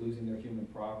enslavers losing their human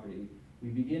property, we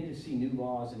begin to see new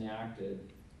laws enacted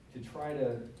to try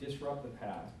to disrupt the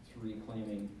path to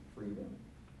reclaiming freedom.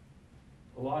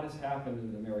 A lot has happened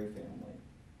to the Mary family.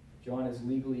 John is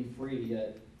legally free,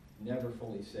 yet never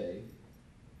fully safe.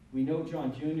 We know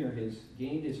John Jr. has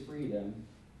gained his freedom,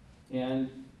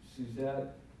 and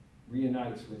Suzette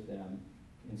reunites with them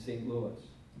in St. Louis.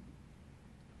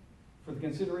 For the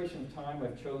consideration of time,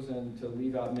 I've chosen to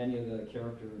leave out many of the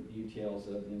character details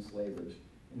of the enslavers,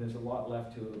 and there's a lot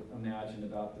left to imagine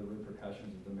about the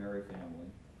repercussions of the Mary family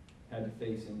had to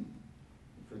face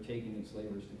for taking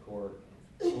enslavers to court,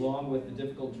 along with the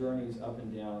difficult journeys up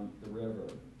and down the river.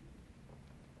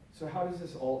 So how does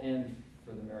this all end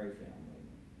for the Mary family?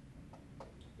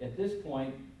 At this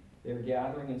point, they're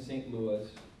gathering in St.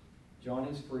 Louis. John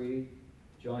is free.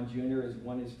 John Jr. has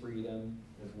won his freedom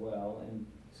as well, and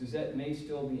Suzette may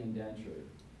still be indentured.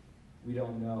 We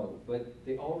don't know, but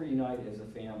they all reunite as a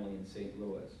family in St.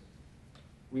 Louis.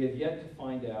 We have yet to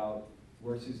find out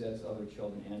where Suzette's other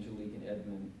children, Angelique and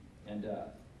Edmund, end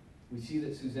up. We see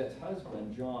that Suzette's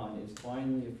husband, John, is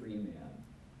finally a free man,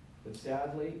 but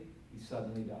sadly, he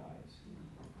suddenly dies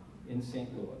in St.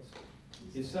 Louis.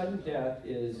 His sudden death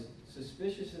is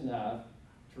suspicious enough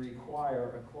to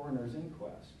require a coroner's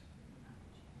inquest.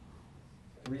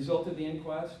 The result of the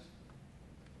inquest?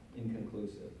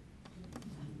 Inconclusive.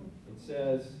 It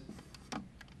says,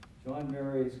 John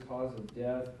Mary's cause of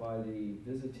death by the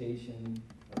visitation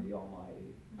of the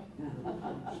Almighty.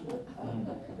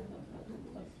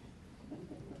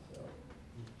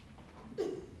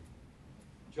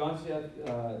 John's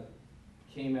death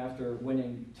came after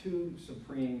winning 2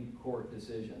 Supreme Court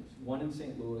decisions, one in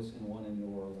St. Louis and one in New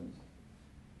Orleans.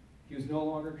 He was no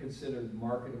longer considered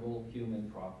marketable human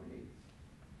property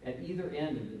at either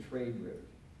end of the trade route,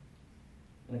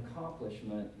 an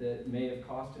accomplishment that may have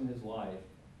cost him his life,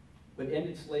 but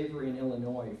ended slavery in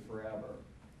Illinois forever.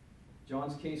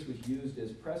 John's case was used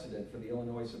as precedent for the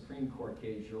Illinois Supreme Court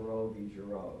case Giroux v.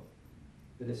 Giroux,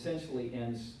 that essentially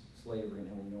ends slavery in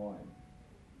Illinois.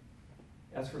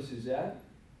 As for Suzette,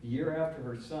 the year after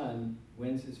her son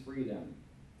wins his freedom,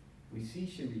 we see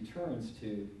she returns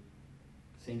to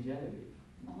St. Genevieve.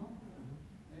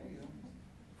 There you go.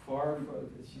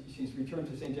 She's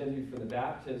returned to St. Genevieve for the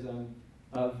baptism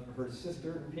of her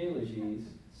sister Pelagie's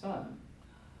son.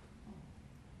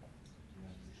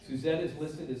 Suzette is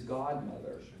listed as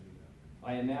godmother.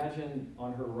 I imagine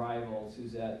on her arrival,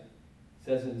 Suzette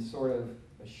says in sort of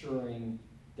assuring,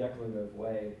 declarative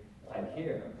way, I'm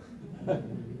here.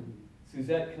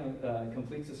 Suzette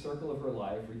completes the circle of her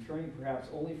life, returning perhaps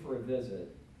only for a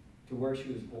visit to where she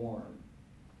was born,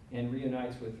 and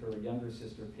reunites with her younger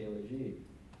sister, Pelagie.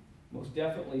 Most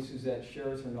definitely, Suzette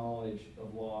shares her knowledge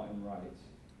of law and rights,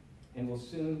 and will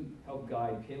soon help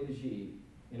guide Pelagie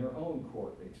in her own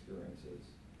court experiences.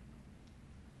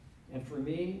 And for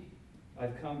me,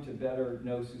 I've come to better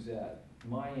know Suzette,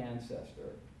 my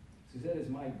ancestor. Suzette is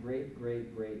my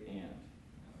great-great-great aunt.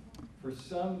 For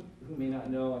some who may not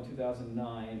know, in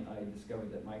 2009, I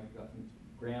discovered that my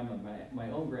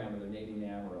own grandmother, Nadine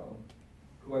Amaro,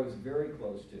 who I was very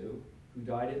close to, who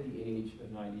died at the age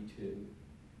of 92,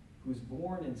 who was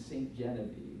born in St.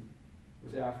 Genevieve,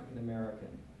 was African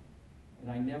American,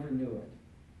 and I never knew it.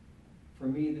 For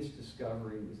me, this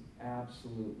discovery was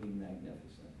absolutely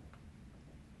magnificent.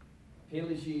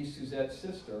 Pélagie, Suzette's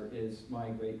sister, is my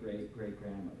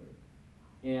great-great-great-grandmother.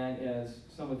 And as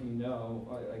some of you know,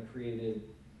 I created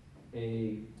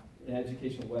an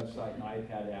educational website and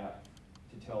iPad app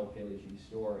to tell Pélagie's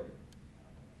story.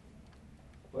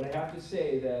 But I have to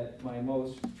say that my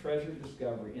most treasured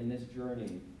discovery in this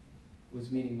journey was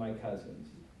meeting my cousins,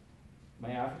 my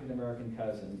African-American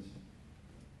cousins,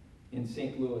 in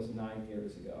St. Louis 9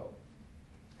 years ago,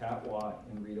 Pat Watt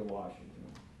and Rita Washington.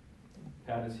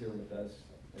 Pat is here with us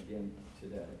again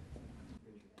today.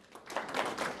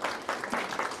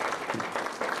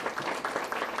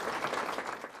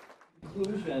 In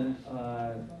conclusion,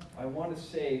 I want to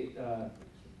say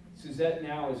Suzette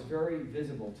now is very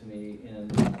visible to me in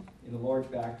the large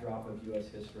backdrop of U.S.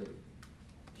 history.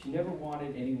 She never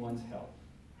wanted anyone's help.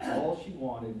 All she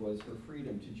wanted was her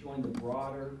freedom to join the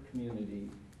broader community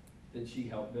that she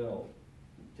helped build,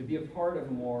 to be a part of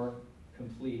a more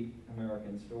complete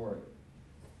American story.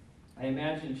 I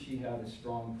imagine she had a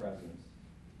strong presence,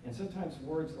 and sometimes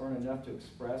words aren't enough to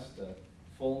express the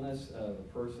fullness of a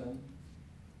person,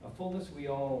 a fullness we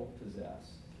all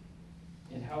possess,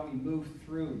 and how we move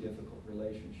through difficult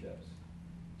relationships,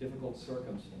 difficult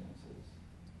circumstances.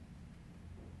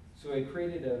 So I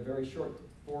created a very short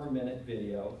 4-minute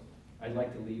video I'd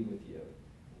like to leave with you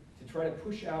to try to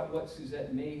push out what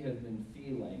Suzette may have been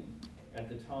feeling at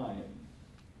the time,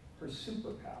 her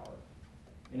superpower,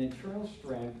 an internal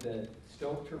strength that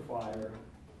stoked her fire,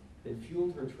 that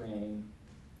fueled her train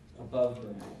above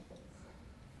ground.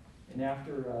 And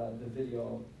after the video,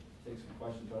 I'll take some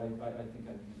questions, but I think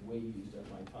I've way used up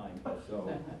my time. So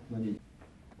let me.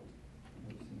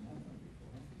 Never seen that one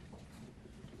before.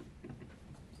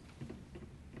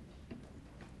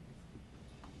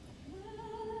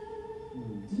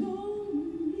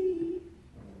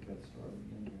 I got to start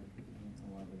again here.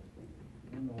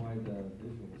 I don't know why the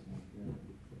visual is not here.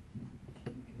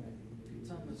 It's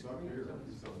up here.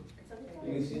 It's on.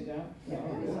 You can see it now? Yeah.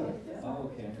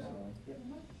 Oh, okay, I'm sorry.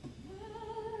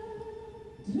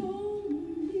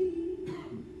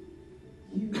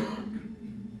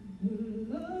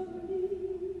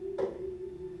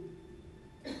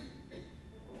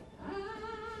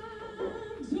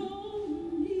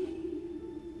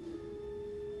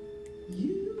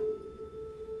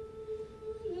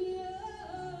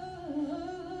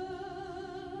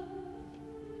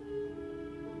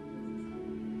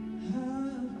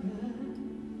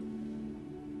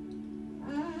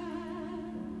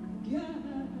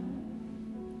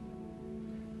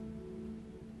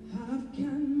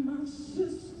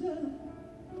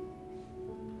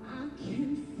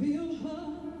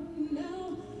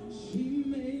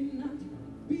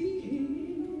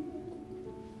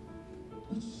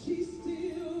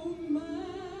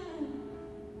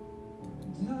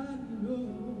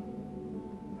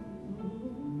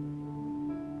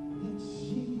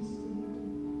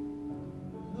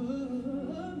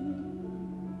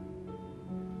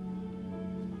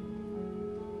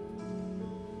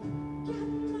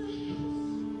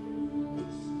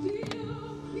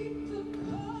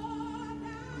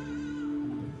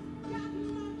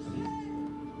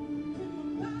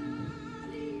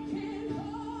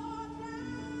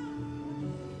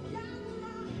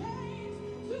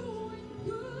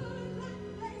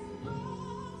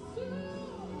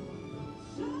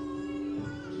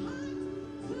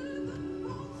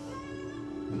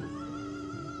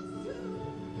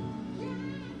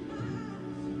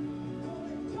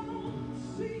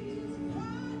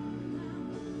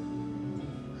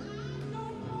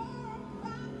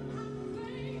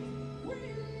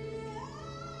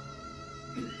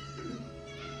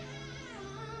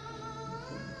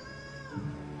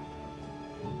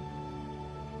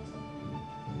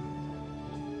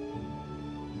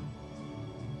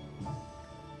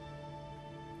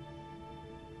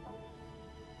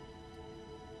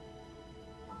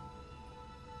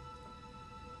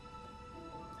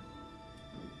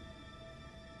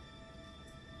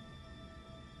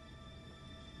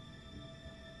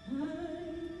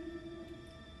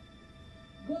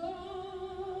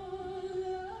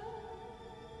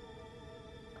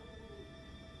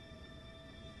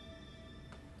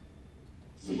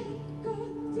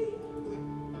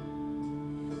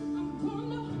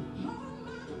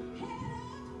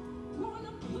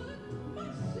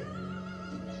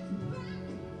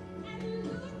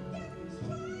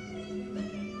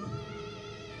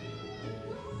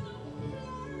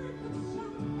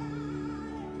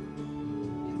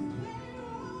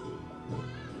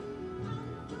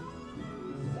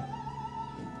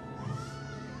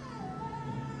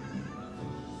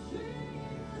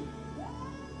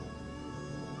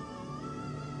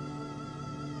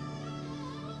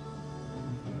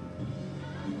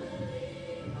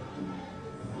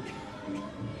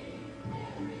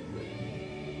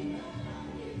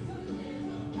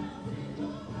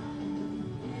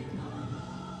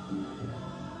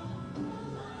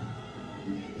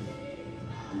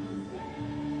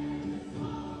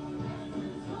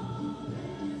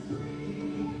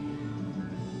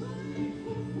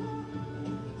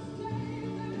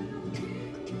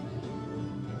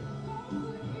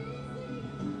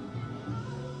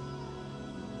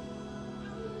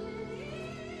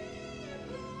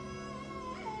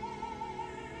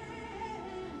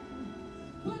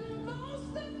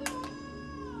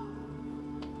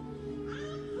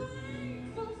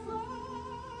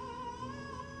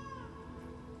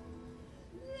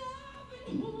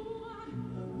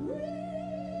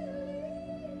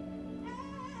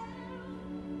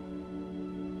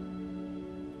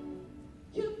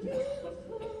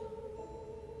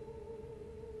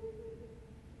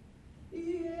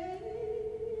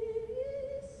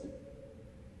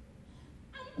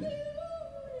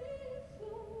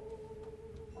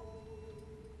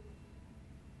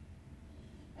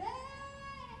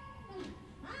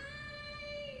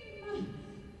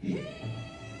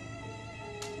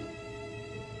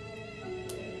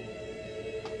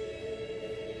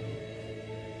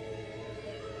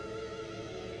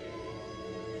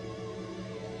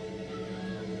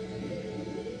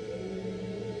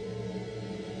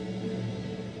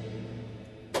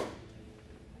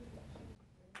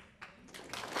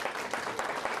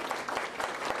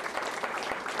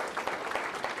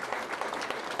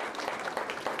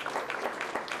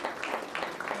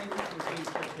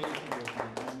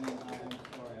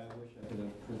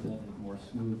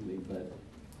 smoothly, but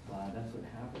that's what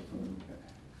happens when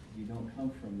you don't come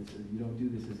from this, you don't do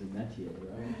this as a métier,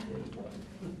 right?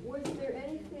 Was there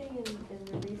anything in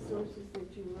the resources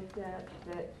that you looked at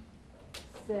that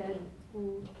said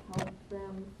who helped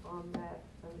them on that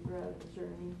undergrad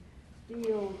journey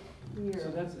field here?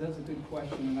 So that's a good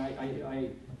question, and I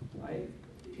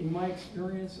in my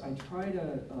experience, I try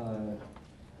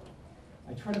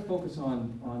to focus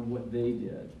on what they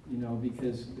did, you know,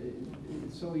 because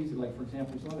it's so easy. Like, for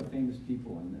example, there's a lot of famous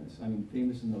people in this. I mean,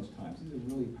 famous in those times. These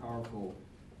are really powerful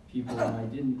people, and I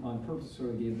didn't on purpose sort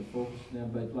of gave the focus to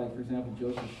them. But like, for example,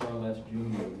 Joseph Charles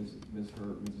Jr. was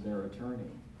their attorney,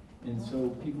 and so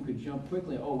people could jump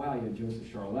quickly. Oh wow, you have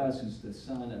Joseph Charles, who's the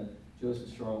son of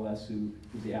Joseph Charles, who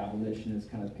was the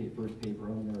abolitionist, kind of first paper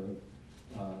owner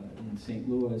in St.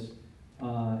 Louis.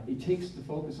 It takes the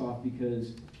focus off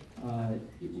because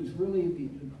it was really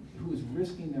who was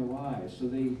risking their lives. So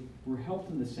they were helped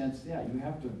in the sense that you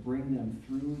have to bring them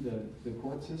through the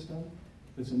court system.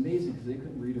 It's amazing because they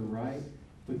couldn't read or write.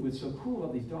 But what's so cool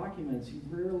about these documents, you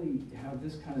rarely have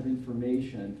this kind of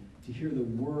information to hear the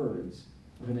words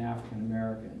of an African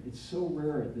American. It's so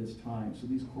rare at this time. So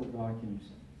these court documents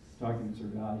are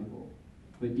valuable.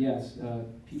 But yes,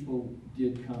 people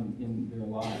did come in their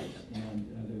lives, and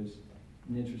there's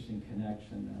an interesting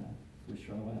connection with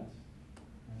Charlotte.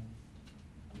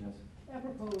 Yes.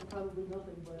 Apropos of probably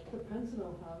nothing, but the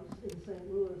Pensionnel House in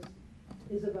St. Louis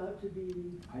is about to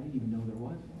be. I didn't even know there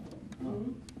was one. Oh,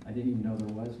 Hmm? I didn't even know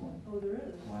there was one. Oh, there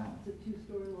is. Wow. It's a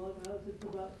 2-story log house. It's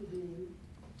about to be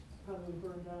probably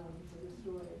burned down for this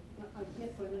story. I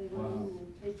can't find anyone Wow. who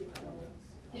will take it.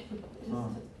 Huh.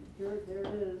 There it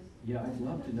is. Yeah, I'd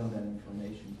love to know that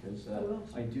information because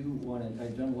I do want to.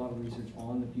 I've done a lot of research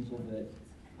on the people that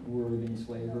were the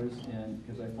enslavers, and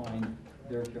because I find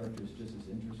their characters just as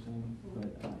interesting,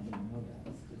 but I didn't know that.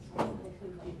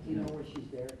 Do you know where she's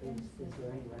there? Is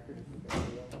there any record of the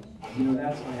burial? You know,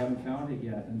 I haven't found it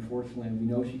yet, unfortunately. And we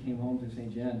know she came home to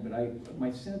St. Jen, but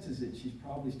my sense is that she's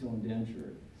probably still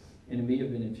indentured, and it may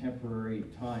have been a temporary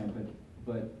time,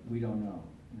 but we don't know.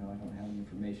 You know, I don't have any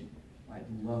information. I'd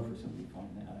love for somebody to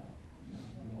find that out. You know,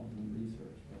 we're all doing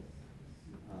research, but.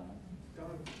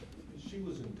 Don, she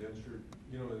was indentured,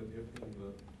 you know, if in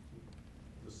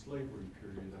the slavery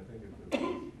period, I think if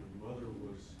your mother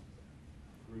was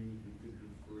free, you could be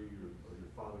free, or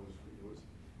your father was free.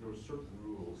 There were certain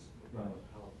rules about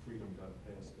how freedom got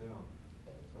passed down.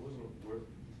 I wasn't aware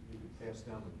you could pass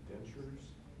down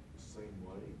indentures the same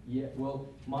way. Yeah,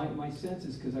 well, my sense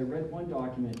is, because I read one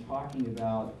document talking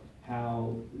about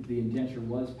how the indenture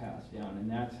was passed down, and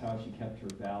that's how she kept her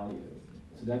value.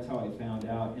 So that's how I found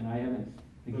out, and I haven't,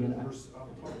 again. I'm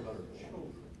talking about her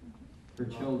children. Her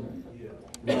children.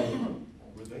 Yeah. Right.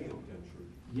 Were they indentured?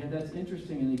 Yeah, that's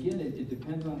interesting, and again, it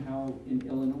depends on how in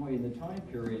Illinois in the time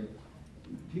period,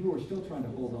 people were still trying to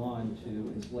hold on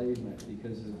to enslavement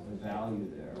because of the value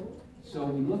there. So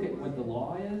we look at what the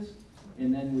law is,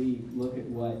 and then we look at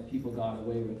what people got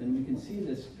away with, and we can see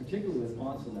this particularly with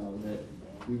Ponceau, that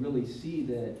we really see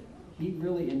that he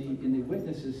really, and the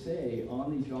witnesses say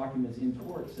on these documents in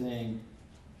court saying,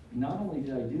 not only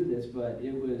did I do this, but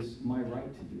it was my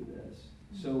right to do this.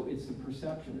 So it's the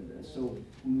perception of this. So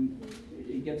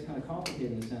it gets kind of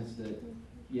complicated in the sense that,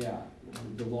 yeah,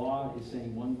 the law is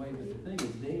saying one way, but the thing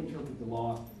is they interpret the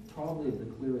law probably at the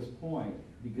clearest point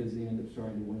because they end up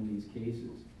starting to win these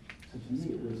cases. So to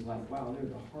me, it was like, wow, they're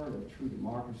the heart of true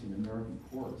democracy in American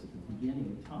courts at the beginning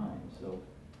of time. So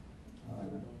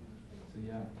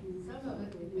yeah. Some of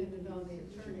it depended on the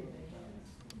attorney they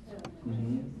had.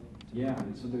 Mm-hmm. Yeah,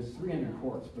 so there's 300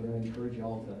 courts, but I encourage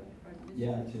y'all to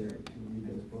read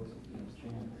those books if you have a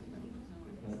chance.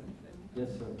 But, yes,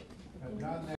 sir.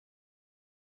 John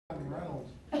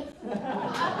Reynolds. He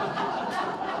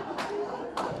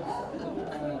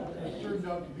turned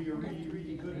out to be a really,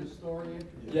 really good historian.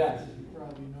 Yes. You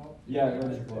probably know. Yeah, I read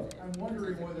his book. I'm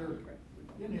wondering whether,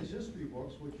 in his history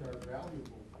books, which are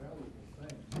valuable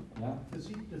things, Yeah. does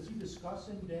he discuss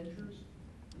indentures?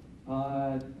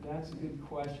 That's a good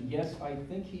question. Yes, I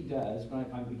think he does, but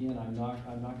I'm not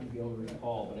going to be able to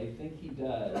recall, but I think he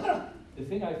does. The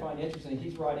thing I find interesting,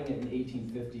 he's writing it in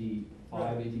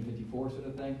 1855, 1854 sort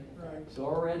of thing. Right. So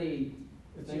already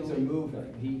things are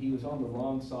moving. He was on the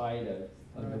wrong side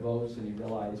of the votes, and he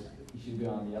realized he should be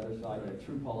on the other side, a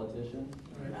true politician.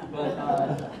 Right.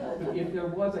 But if there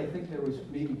was, I think there was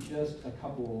maybe just a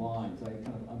couple of lines. I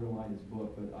kind of underlined his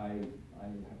book, but I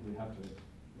would have to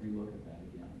relook at that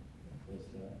again.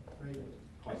 Right.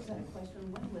 Quite I've got a question.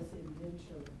 When was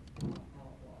indenture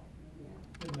outlawed?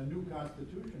 In the new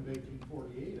Constitution of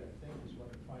 1848, I think, is when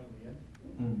it finally ended.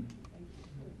 Mm.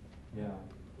 Yeah.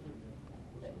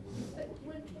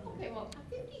 When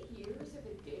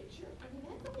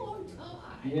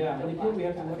Yeah, and again, we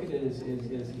have to look at it as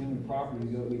human property.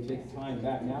 We take time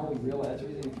back. Now we realize, that's the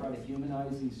reason we try to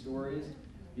humanize these stories,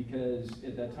 because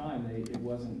at that time, it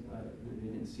wasn't, they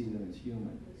didn't see them as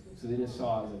human. So they just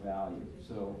saw it as a value.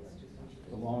 So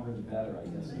the longer the better, I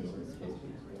guess, in certain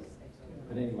cases.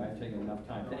 But anyway, I've taken enough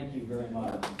time. Thank you very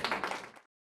much.